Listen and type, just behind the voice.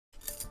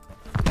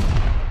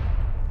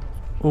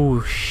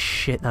Oh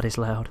shit, that is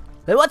loud.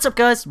 Hey, what's up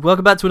guys?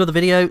 Welcome back to another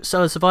video.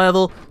 Solo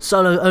survival,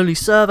 solo only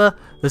server.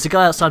 There's a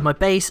guy outside my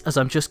base as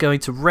I'm just going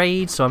to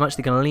raid, so I'm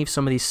actually going to leave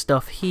some of these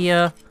stuff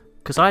here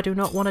because I do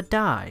not want to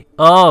die.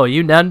 Oh,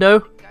 you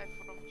Nando?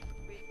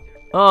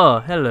 Oh,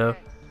 hello.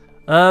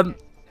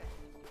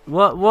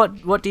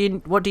 What do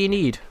you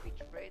need?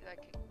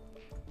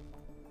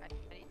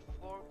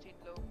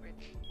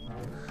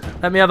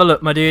 Let me have a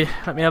look, my dude.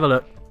 Let me have a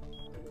look.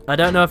 I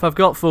don't know if I've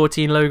got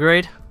 14 low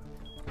grade.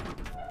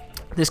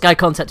 This guy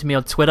contacted me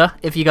on Twitter.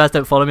 If you guys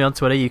don't follow me on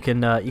Twitter, you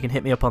can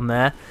hit me up on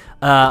there.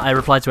 I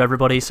replied to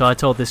everybody, so I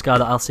told this guy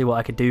that I'll see what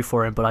I can do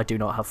for him, but I do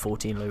not have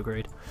 14 low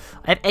grade.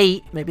 I have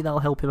 8. Maybe that'll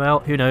help him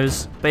out. Who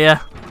knows? But yeah,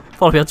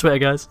 follow me on Twitter,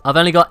 guys. I've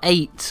only got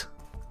 8.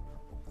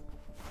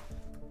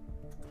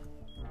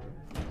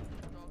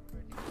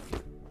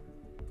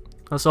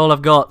 That's all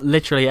I've got.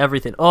 Literally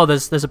everything. Oh,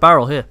 there's a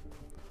barrel here.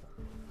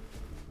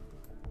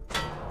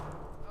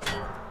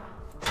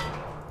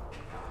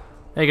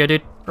 There you go,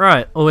 dude.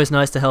 Right, always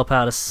nice to help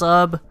out a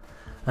sub.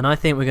 And I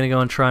think we're going to go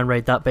and try and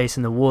raid that base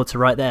in the water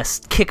right there.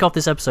 Kick off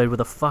this episode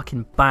with a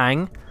fucking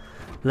bang.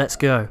 Let's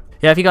go.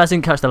 Yeah, if you guys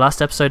didn't catch the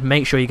last episode,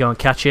 make sure you go and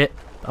catch it.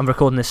 I'm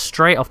recording this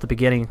straight off the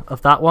beginning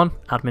of that one.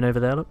 Admin over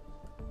there, look.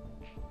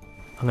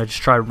 I'm going to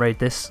just try and raid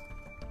this.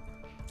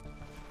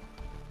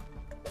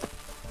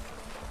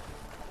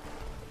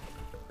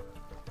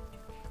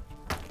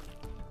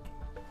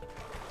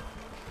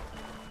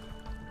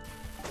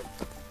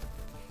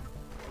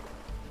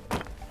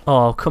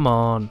 Oh, come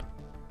on.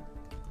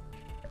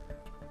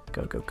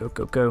 Go, go, go,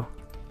 go, go.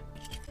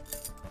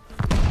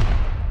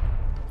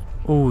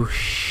 Oh,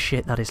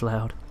 shit, that is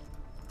loud.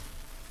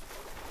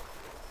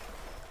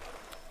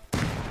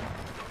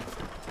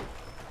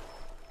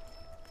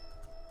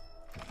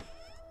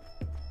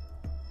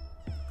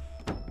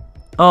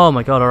 Oh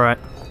my god, alright.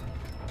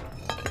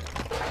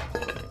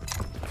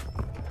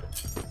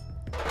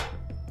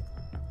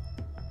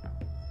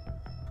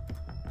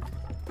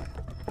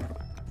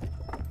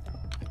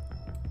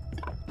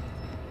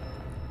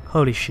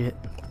 Holy shit.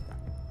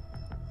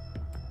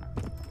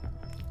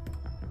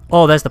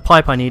 Oh, there's the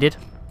pipe I needed.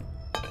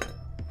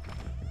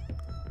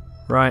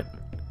 Right.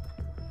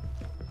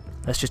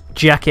 Let's just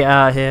jack it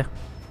out of here.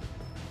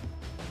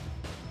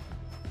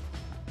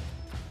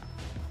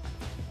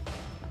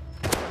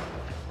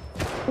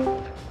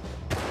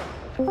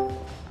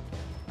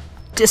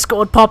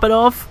 Discord popping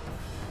off.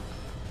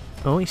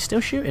 Oh, he's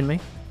still shooting me.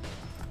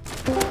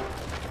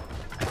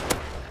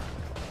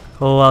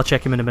 Oh, I'll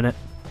check him in a minute.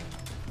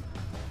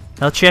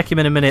 I'll check him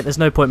in a minute. There's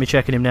no point me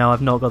checking him now.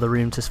 I've not got the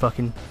room to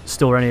fucking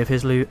store any of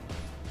his loot.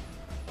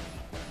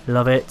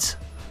 Love it.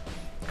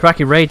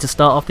 Cracking raid to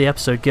start off the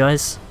episode,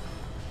 guys.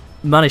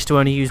 Managed to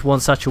only use one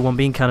satchel, one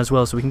bean can as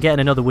well, so we can get in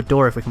another wood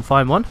door if we can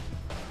find one.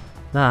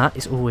 That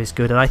is always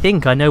good, and I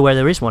think I know where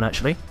there is one,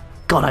 actually.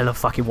 God, I love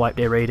fucking wipe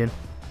day raiding.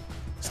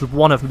 It's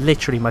one of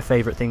literally my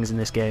favourite things in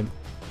this game.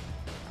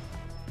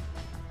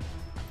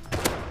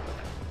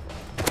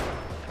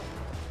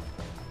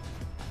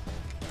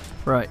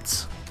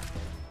 Right.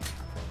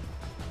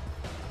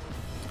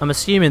 I'm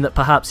assuming that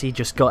perhaps he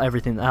just got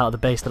everything out of the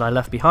base that I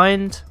left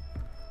behind.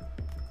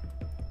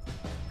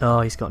 Oh,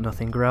 he's got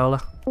nothing, Growler.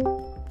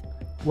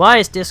 Why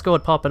is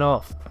Discord popping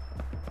off?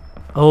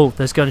 Oh,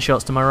 there's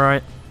gunshots to my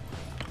right.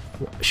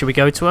 Should we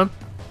go to him?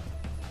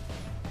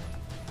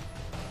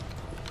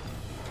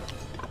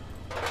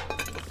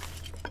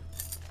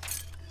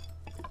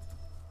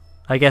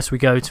 I guess we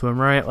go to him,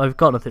 right? I've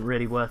got nothing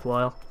really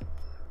worthwhile.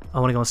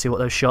 I want to go and see what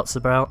those shots are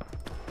about.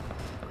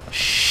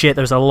 Shit,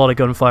 there's a lot of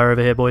gunfire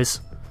over here,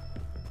 boys.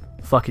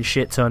 Fucking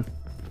shit ton.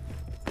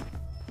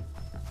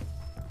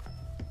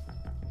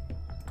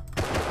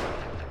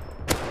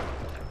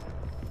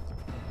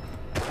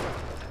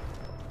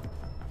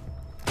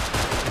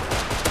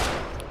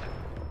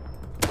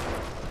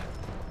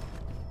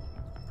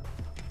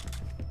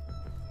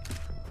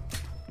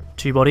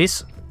 Two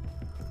bodies.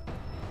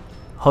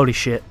 Holy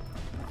shit.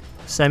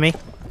 Semi.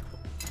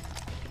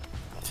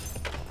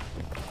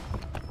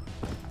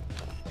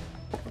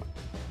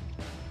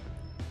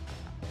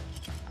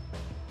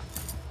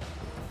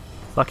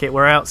 Fuck it,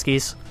 we're out,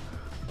 skis.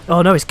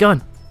 Oh no, his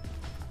gun.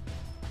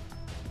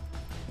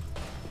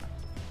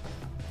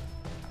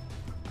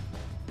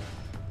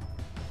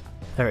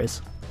 There it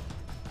is.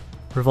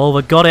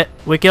 Revolver, got it.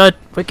 We're good.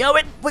 We're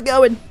going. We're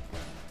going.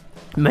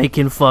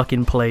 Making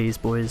fucking plays,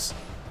 boys.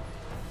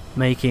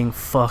 Making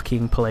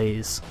fucking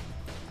plays.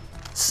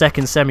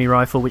 Second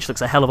semi-rifle, which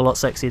looks a hell of a lot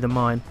sexier than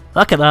mine.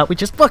 Look at that. We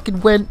just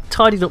fucking went,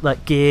 tidied up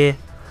that gear.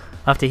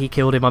 After he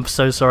killed him, I'm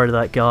so sorry to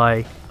that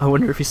guy. I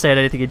wonder if he said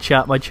anything in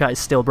chat. My chat is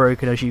still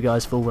broken, as you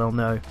guys full well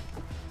know.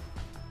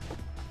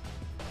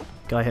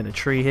 Guy hitting a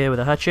tree here with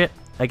a hatchet.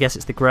 I guess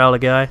it's the Growler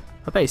guy.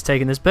 I bet he's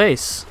taking this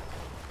base.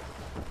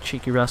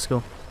 Cheeky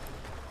rascal.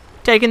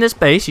 Taking this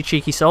base, you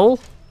cheeky soul.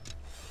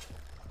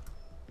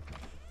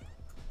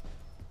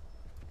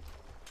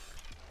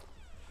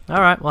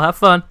 Alright, well have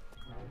fun.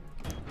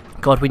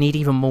 God, we need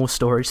even more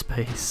storage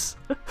space.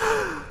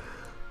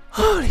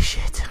 Holy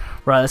shit.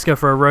 Right, let's go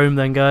for a roam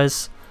then,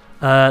 guys.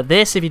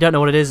 This, if you don't know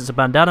what it is, it's a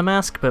bandana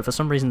mask, but for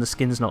some reason the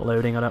skin's not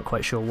loading. I'm not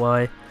quite sure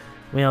why.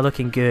 We are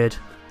looking good.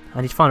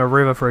 I need to find a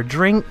river for a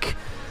drink.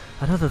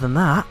 And other than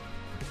that,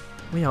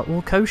 we are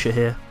all kosher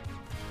here.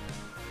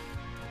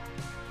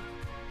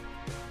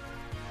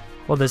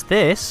 Well, there's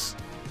this.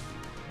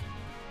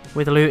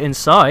 With loot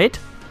inside.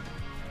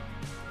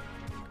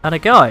 And a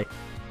guy.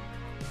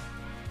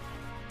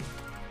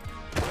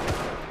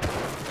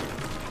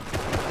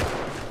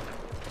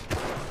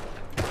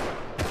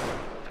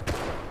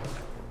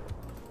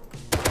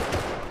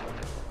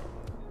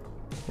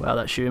 Wow,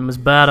 that shooting was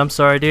bad. I'm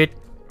sorry, dude.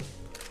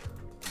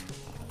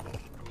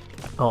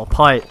 Oh,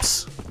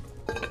 pipes.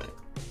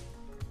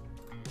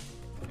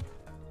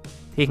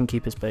 He can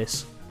keep his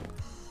base.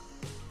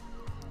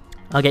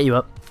 I'll get you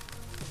up.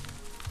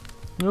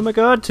 Oh my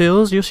god,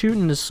 Tilz, your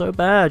shooting is so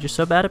bad. You're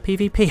so bad at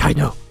PvP. I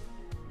know.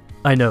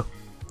 I know.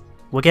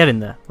 We're getting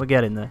there. We're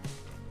getting there.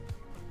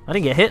 I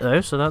didn't get hit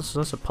though, so that's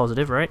a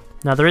positive, right?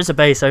 Now there is a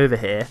base over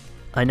here.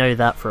 I know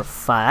that for a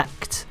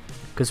fact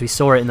because we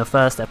saw it in the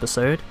first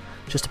episode.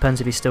 Just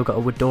depends if he's still got a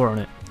wood door on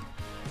it.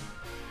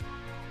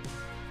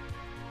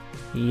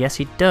 Yes,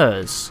 he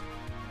does.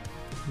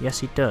 Yes,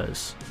 he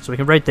does. So we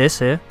can raid this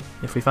here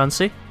if we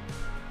fancy.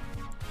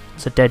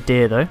 It's a dead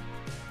deer though.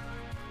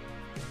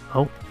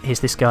 Oh, here's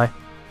this guy.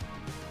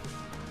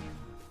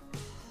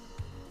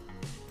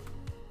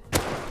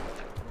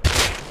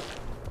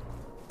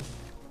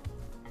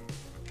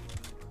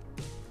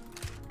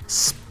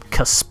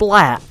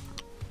 Splat.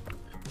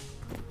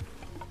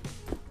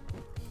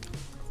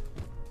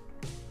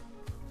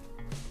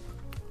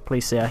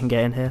 Please say I can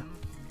get in here.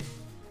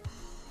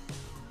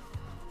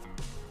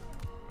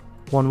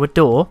 One wood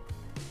door?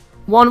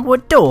 One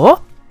wood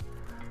door?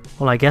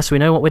 Well, I guess we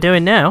know what we're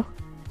doing now.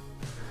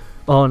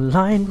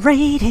 Online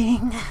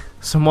raiding!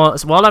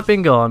 While I've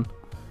been gone,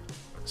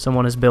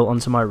 someone has built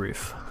onto my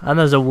roof. And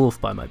there's a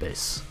wolf by my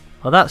base.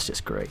 Well, that's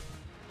just great.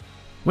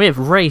 We have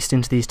raced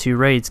into these two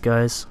raids,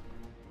 guys.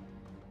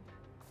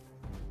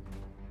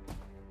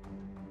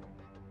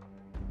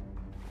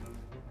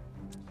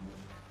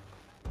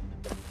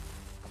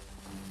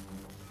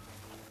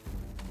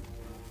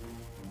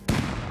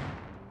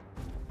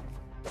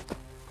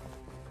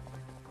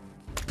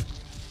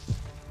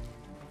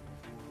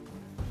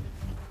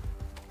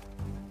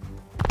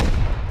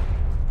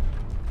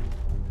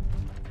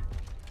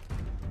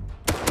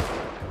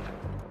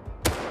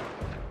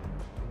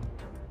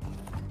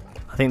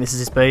 I think this is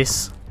his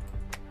base.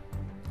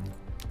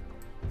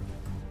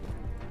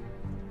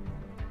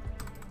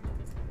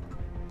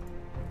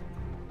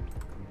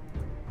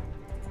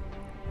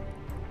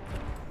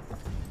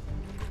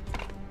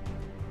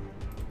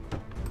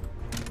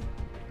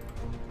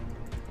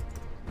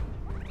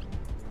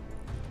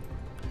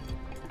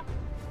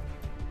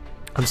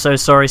 I'm so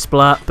sorry,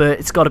 Splat, but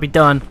it's got to be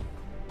done.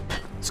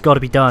 It's got to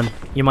be done.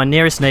 You're my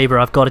nearest neighbour.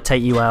 I've got to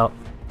take you out.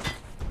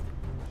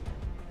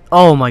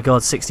 Oh my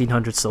god,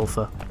 1600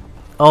 sulfur.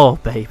 Oh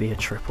baby, a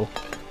triple.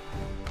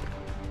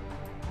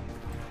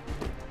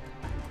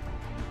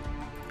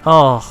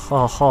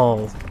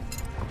 Oh.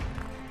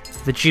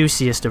 The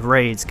juiciest of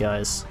raids,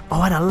 guys.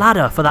 Oh, and a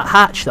ladder for that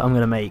hatch that I'm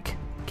going to make.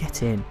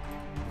 Get in.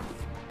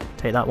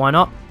 Take that, why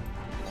not?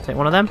 Take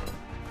one of them.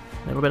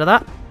 A little bit of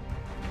that.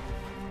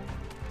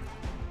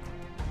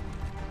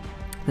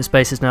 This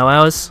base is now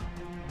ours.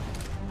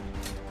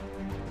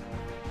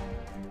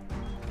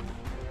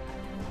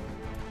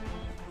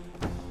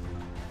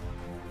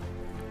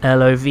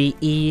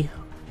 LOVE,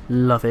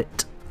 love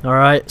it.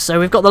 Alright, so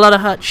we've got the ladder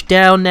hatch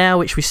down now,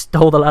 which we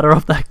stole the ladder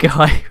off that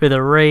guy with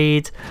a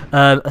raid.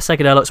 A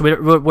second ALOT,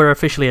 so we're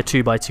officially a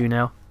 2x2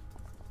 now.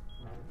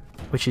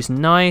 Which is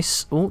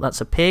nice. Oh,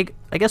 that's a pig.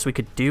 I guess we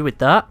could do with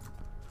that.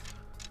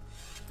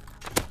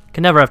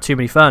 Can never have too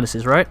many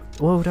furnaces, right?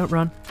 Whoa, don't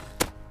run.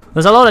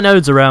 There's a lot of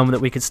nodes around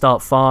that we could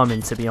start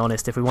farming, to be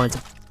honest, if we wanted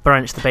to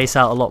branch the base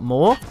out a lot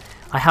more.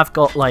 I have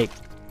got like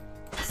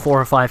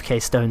 4 or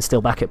 5k stone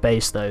still back at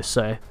base though,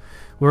 so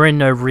we're in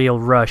no real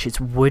rush.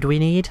 It's wood we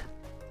need,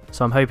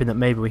 so I'm hoping that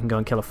maybe we can go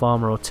and kill a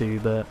farmer or two,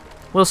 but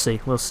we'll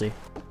see, we'll see.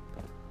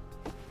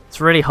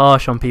 It's really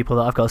harsh on people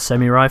that I've got a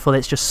semi-rifle.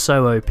 It's just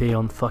so OP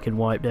on fucking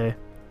wipe day.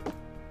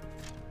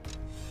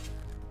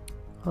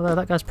 Although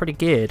that guy's pretty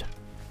geared.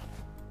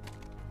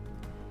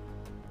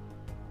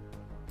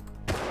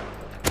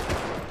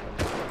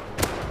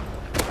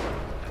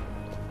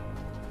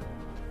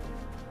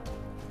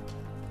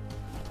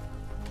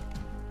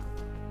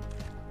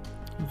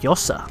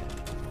 Yossa.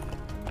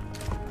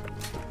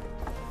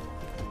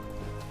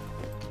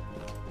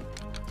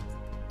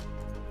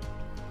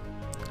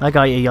 I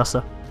got you,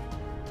 Yossa.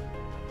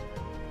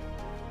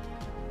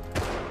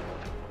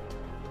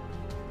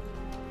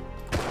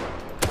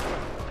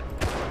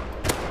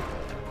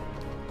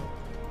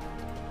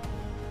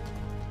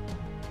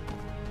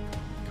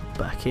 Come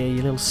back here,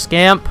 you little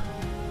scamp.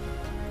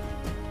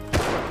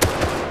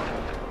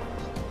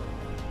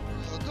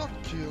 Oh,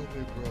 don't kill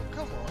me, bro.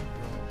 Come on,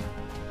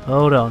 bro.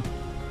 Hold on.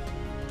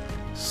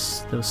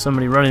 There was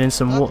somebody running in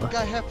some water. That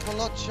guy have a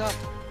lot shop.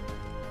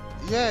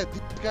 Yeah,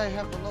 this guy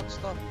have a lot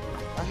stuff.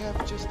 I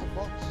have just a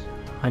box.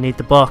 I need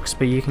the box,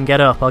 but you can get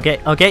up. I'll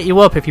get you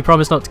up if you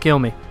promise not to kill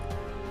me.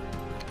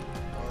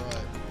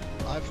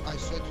 Alright. I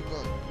swear to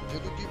God.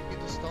 Can you give me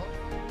the stone?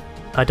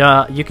 I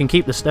don't. You can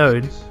keep the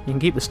stone. You can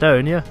keep the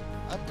stone, yeah.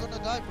 I'm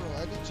gonna die, bro.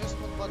 I need just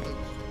one button.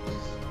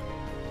 Please.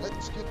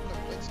 Let's kill him.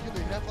 Let's kill him.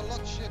 You have a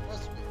lot of shit,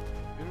 trust me.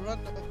 You run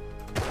the...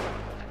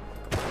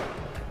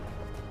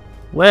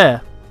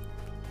 Where?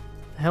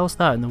 The hell's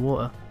that in the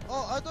water?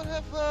 Oh, I don't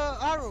have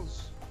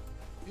arrows.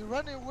 You're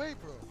running away,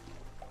 bro.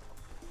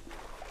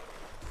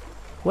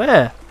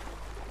 Where?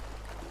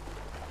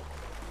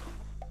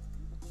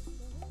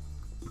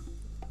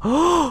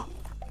 Oh!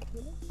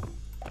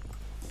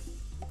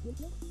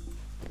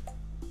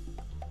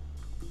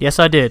 Yes,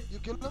 I did. You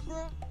killed him,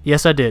 bro?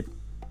 Yes, I did.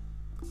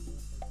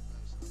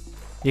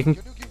 You can.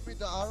 Can you give me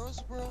the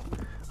arrows, bro?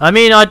 I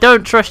mean, I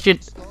don't trust you.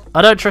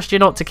 I don't trust you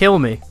not to kill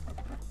me.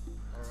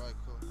 Alright,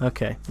 cool.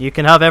 Okay, you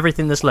can have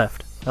everything that's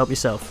left. Help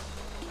yourself.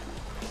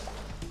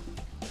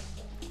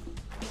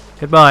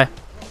 Goodbye.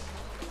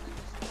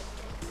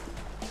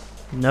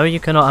 No, you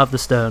cannot have the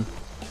stone.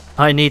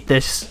 I need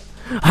this.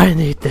 I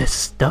need this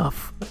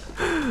stuff.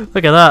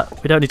 Look at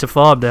that. We don't need to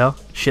farm now.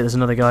 Shit, there's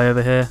another guy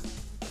over here.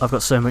 I've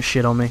got so much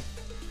shit on me.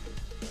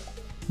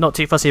 Not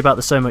too fussy about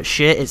the so much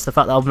shit. It's the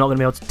fact that I'm not going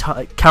to be able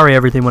to carry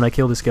everything when I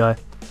kill this guy.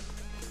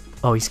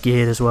 Oh, he's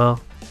geared as well.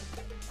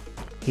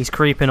 He's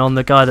creeping on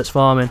the guy that's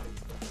farming.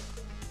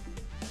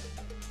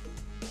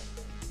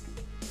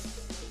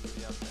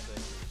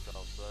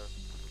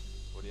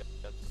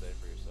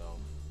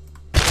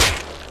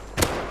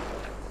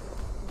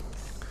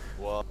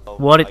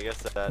 What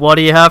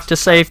do you have to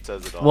say?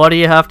 What do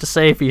you have to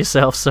say for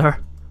yourself, sir?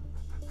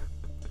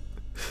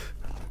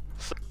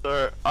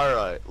 Sir,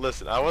 alright,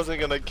 listen, I wasn't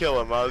gonna kill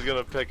him, I was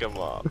gonna pick him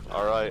up,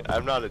 alright?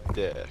 I'm not a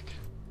dick.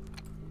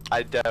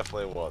 I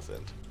definitely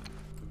wasn't.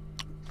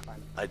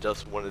 I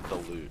just wanted the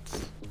loot.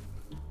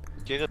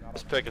 Can you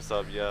just pick us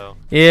up, yo?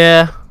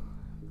 Yeah.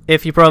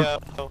 If you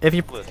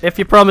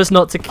promise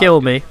not to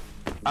kill me.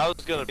 I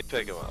was gonna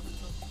pick him up.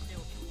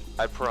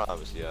 I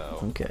promise, yo.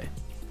 Okay.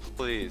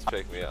 Please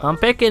pick me up. I'm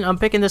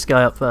picking this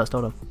guy up first.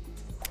 Hold on.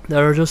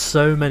 There are just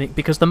so many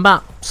because the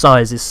map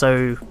size is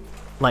so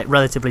like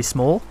relatively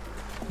small.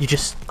 You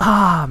just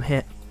I'm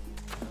hit.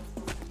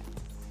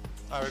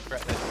 I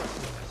regret this.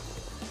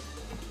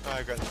 I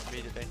regret this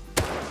immediately.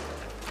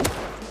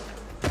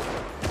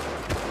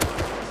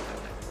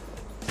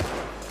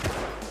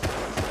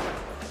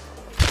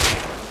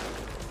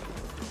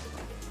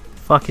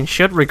 Fucking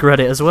should regret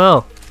it as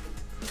well.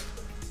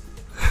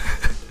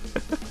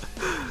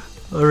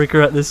 I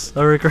regret this.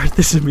 I regret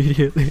this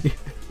immediately.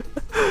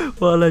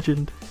 What a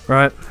legend.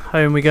 Right,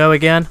 home we go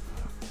again.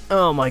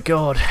 Oh my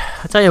god.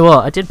 I tell you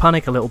what, I did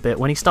panic a little bit.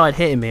 When he started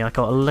hitting me, I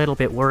got a little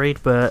bit worried,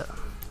 but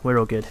we're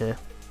all good here.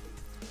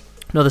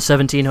 Another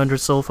 1700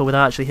 sulfur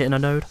without actually hitting a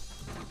node.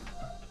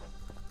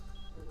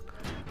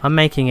 I'm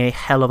making a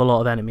hell of a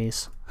lot of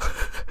enemies.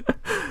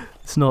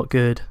 It's not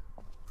good.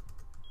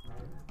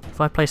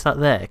 If I place that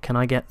there, can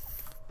I get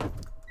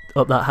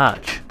up that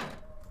hatch?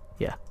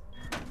 Yeah.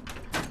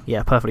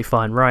 Yeah, perfectly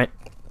fine. Right,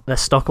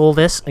 let's stock all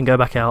this and go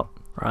back out.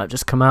 Right,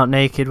 just come out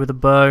naked with a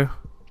bow.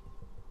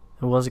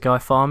 There was a guy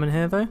farming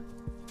here though.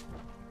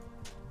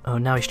 Oh,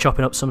 now he's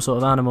chopping up some sort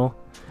of animal.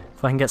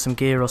 If I can get some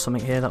gear or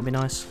something here, that'd be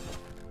nice.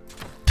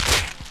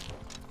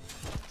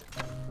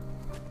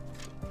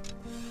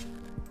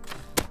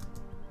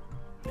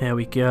 There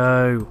we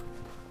go.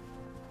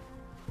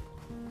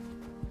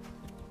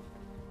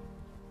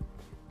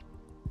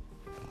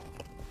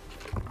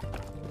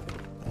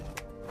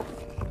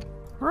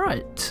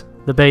 Right,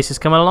 the base is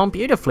coming along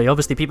beautifully.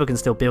 Obviously people can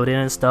still build in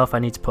and stuff. I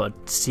need to put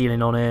a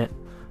ceiling on it,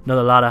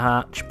 another ladder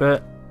hatch,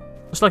 but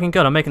it's looking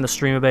good. I'm making the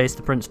streamer base,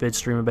 the Prince Vid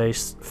streamer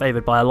base,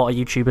 favoured by a lot of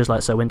YouTubers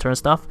like So Winter and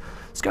stuff.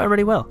 It's going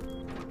really well.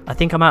 I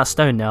think I'm out of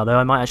stone now though.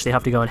 I might actually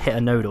have to go and hit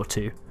a node or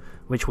two,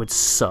 which would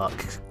suck,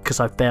 because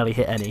I've barely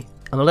hit any.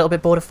 I'm a little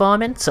bit bored of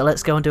farming, so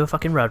let's go and do a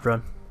fucking rad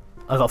run.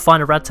 I've got to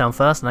find a rad town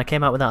first, and I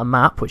came out without a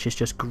map, which is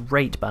just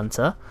great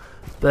banter.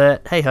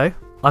 But hey ho,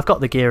 I've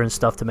got the gear and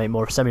stuff to make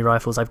more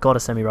semi-rifles. I've got a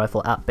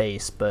semi-rifle at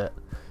base, but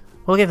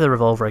we'll give the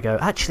revolver a go.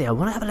 Actually, I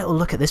want to have a little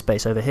look at this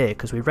base over here,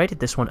 because we raided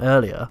this one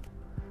earlier.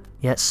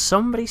 Yet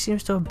somebody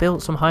seems to have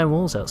built some high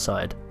walls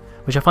outside,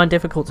 which I find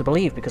difficult to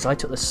believe, because I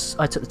took the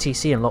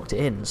TC and locked it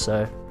in,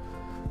 so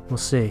we'll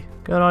see.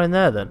 What's going on in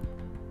there then?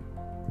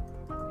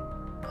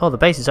 Oh, the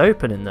base is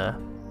open in there.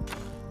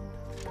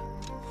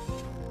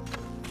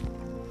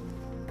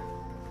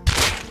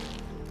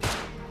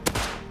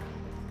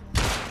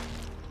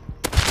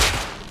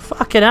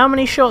 Fucking how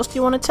many shots do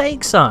you want to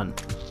take, son?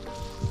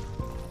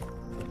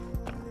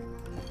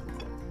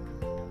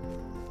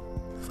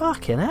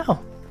 Fucking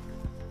hell.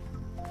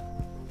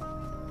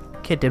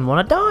 Kid didn't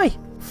want to die.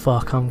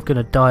 Fuck, I'm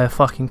gonna die of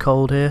fucking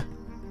cold here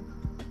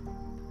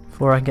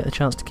before I can get the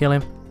chance to kill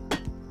him.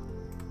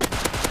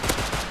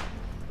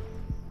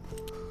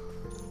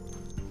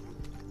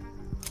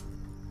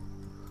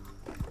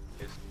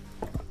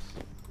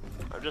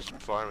 I'm just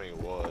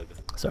farming wood.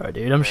 Sorry,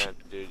 dude. Man,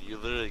 dude, you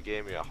literally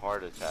gave me a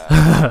heart attack.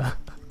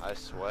 I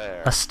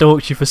swear. I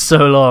stalked you for so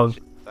long.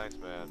 Thanks,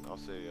 man. I'll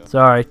see.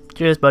 Sorry.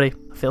 Cheers, buddy.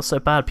 I feel so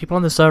bad. People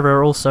on the server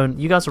are all so...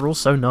 You guys are all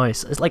so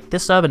nice. It's like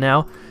this server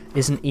now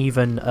isn't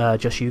even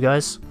just you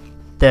guys.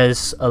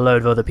 There's a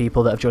load of other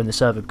people that have joined the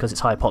server because it's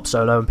high pop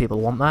solo and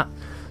people want that.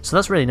 So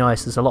that's really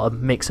nice. There's a lot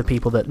of mix of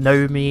people that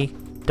know me,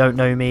 don't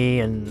know me,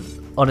 and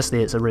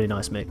honestly it's a really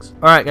nice mix.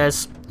 Alright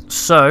guys,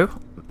 so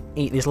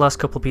eat these last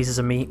couple pieces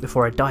of meat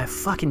before I die of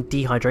fucking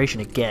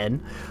dehydration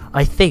again.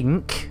 I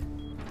think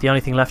the only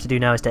thing left to do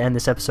now is to end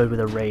this episode with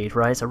a raid,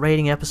 right? It's a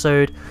raiding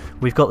episode.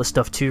 We've got the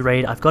stuff to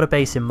raid. I've got a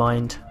base in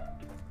mind.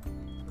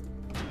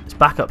 It's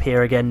back up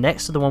here again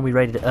next to the one we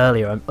raided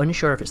earlier. I'm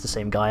unsure if it's the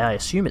same guy. I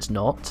assume it's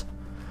not.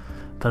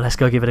 But let's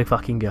go give it a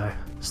fucking go.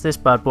 It's this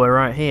bad boy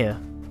right here,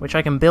 which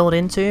I can build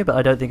into, but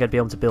I don't think I'd be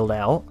able to build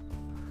out.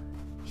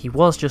 He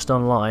was just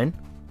online.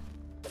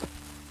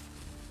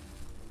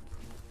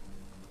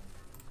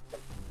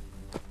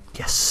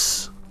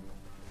 Yes.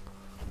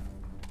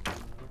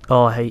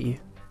 Oh, I hate you.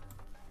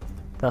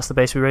 That's the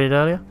base we raided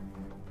earlier?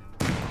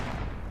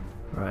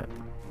 Right.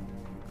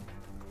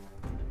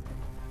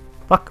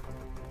 Fuck.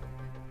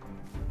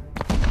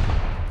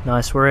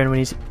 Nice, we're in. We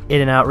need to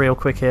in and out real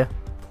quick here.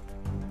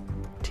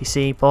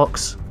 TC,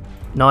 box.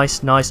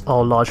 Nice, nice.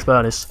 Oh, large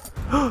furnace.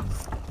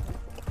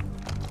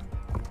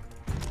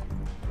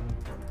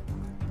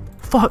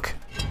 Fuck!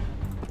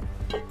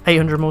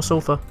 800 more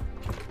sulfur.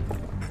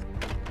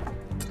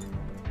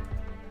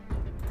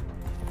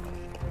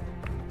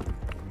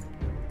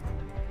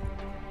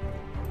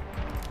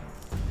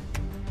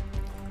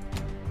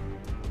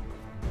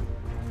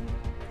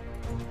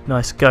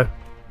 Nice, go.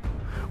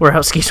 We're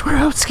out skis, we're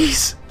out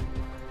skis!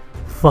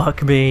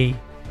 Fuck me.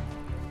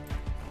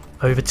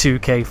 Over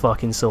 2k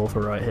fucking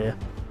sulfur right here.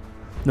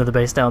 Another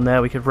base down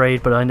there we could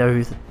raid, but I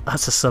know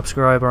that's a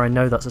subscriber, I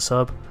know that's a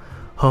sub.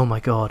 Oh my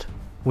god.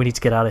 We need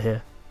to get out of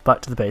here.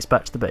 Back to the base,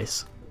 back to the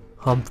base.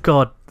 Oh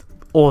god.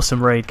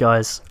 Awesome raid,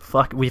 guys.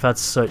 Fuck, we've had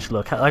such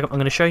luck. I'm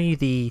going to show you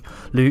the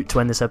loot to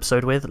end this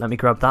episode with. Let me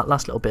grab that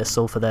last little bit of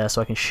sulfur there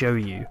so I can show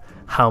you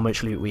how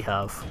much loot we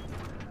have.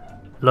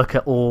 Look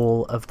at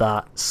all of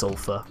that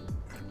sulfur.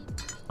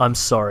 I'm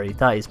sorry,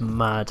 that is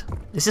mad.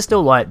 This is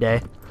still light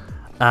day,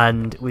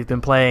 and we've been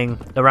playing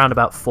around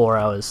about 4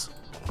 hours.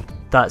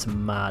 That's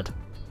mad.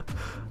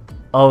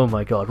 Oh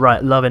my god,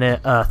 right, loving it.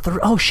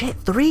 Oh shit,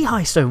 3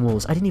 high stone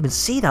walls. I didn't even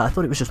see that, I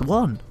thought it was just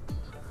 1.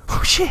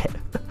 Oh shit.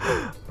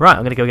 Right,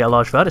 I'm going to go get a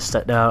large furnace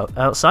set now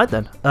outside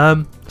then. So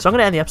I'm going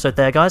to end the episode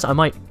there, guys. I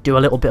might do a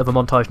little bit of a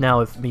montage now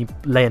of me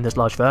laying this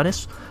large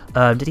furnace.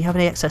 Did he have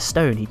any excess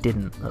stone? He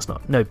didn't. That's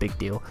no big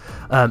deal.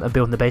 And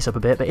building the base up a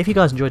bit. But if you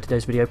guys enjoyed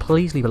today's video,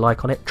 please leave a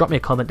like on it. Drop me a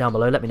comment down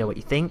below. Let me know what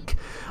you think.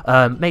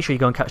 Make sure you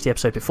go and catch the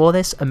episode before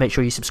this. And make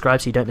sure you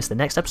subscribe so you don't miss the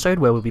next episode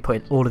where we'll be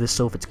putting all of this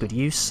sulfur to good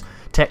use.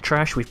 Tech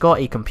trash. We've got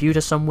a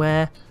computer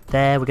somewhere.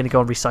 There. We're going to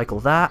go and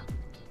recycle that.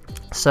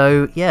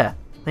 So, yeah.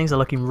 Things are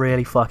looking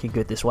really fucking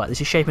good this wipe. This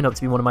is shaping up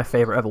to be one of my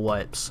favourite ever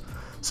wipes.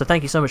 So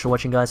thank you so much for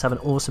watching, guys. Have an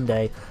awesome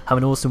day. Have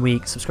an awesome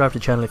week. Subscribe to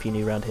the channel if you're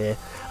new around here.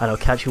 And I'll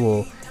catch you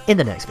all in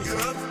the next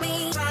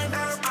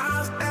video.